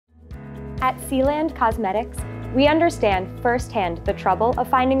At Sealand Cosmetics, we understand firsthand the trouble of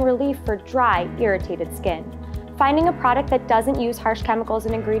finding relief for dry, irritated skin. Finding a product that doesn't use harsh chemicals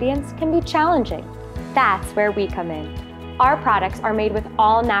and ingredients can be challenging. That's where we come in. Our products are made with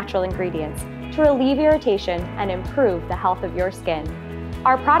all natural ingredients to relieve irritation and improve the health of your skin.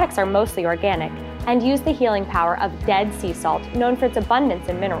 Our products are mostly organic and use the healing power of dead sea salt, known for its abundance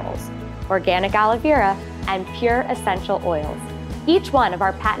in minerals, organic aloe vera, and pure essential oils. Each one of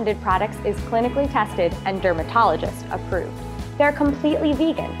our patented products is clinically tested and dermatologist approved. They're completely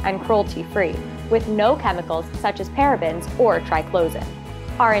vegan and cruelty-free, with no chemicals such as parabens or triclosan.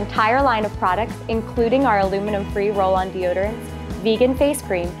 Our entire line of products, including our aluminum-free roll-on deodorants, vegan face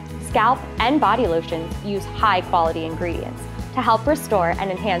cream, scalp and body lotions, use high-quality ingredients to help restore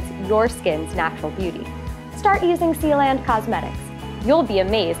and enhance your skin's natural beauty. Start using Sealand Cosmetics. You'll be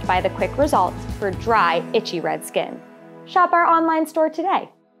amazed by the quick results for dry, itchy red skin. Shop our online store today.